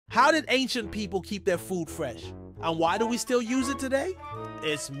How did ancient people keep their food fresh? And why do we still use it today?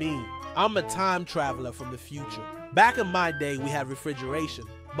 It's me. I'm a time traveler from the future. Back in my day, we had refrigeration.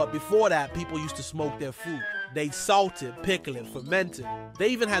 But before that, people used to smoke their food. They salted, pickle it, fermented. They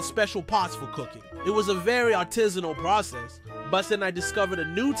even had special pots for cooking. It was a very artisanal process. But then I discovered a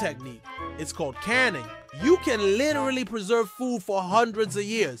new technique. It's called canning. You can literally preserve food for hundreds of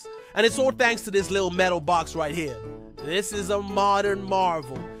years. And it's all thanks to this little metal box right here. This is a modern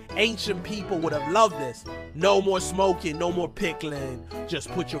marvel. Ancient people would have loved this. No more smoking, no more pickling. Just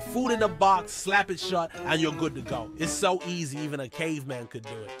put your food in a box, slap it shut, and you're good to go. It's so easy, even a caveman could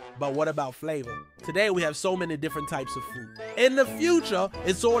do it. But what about flavor? Today we have so many different types of food. In the future,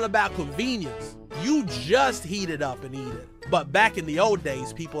 it's all about convenience. You just heat it up and eat it. But back in the old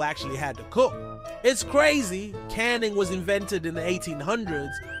days, people actually had to cook. It's crazy. Canning was invented in the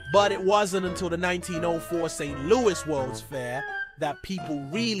 1800s, but it wasn't until the 1904 St. Louis World's Fair that people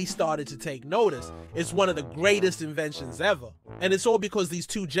really started to take notice. It's one of the greatest inventions ever. And it's all because these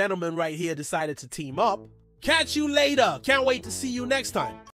two gentlemen right here decided to team up. Catch you later. Can't wait to see you next time.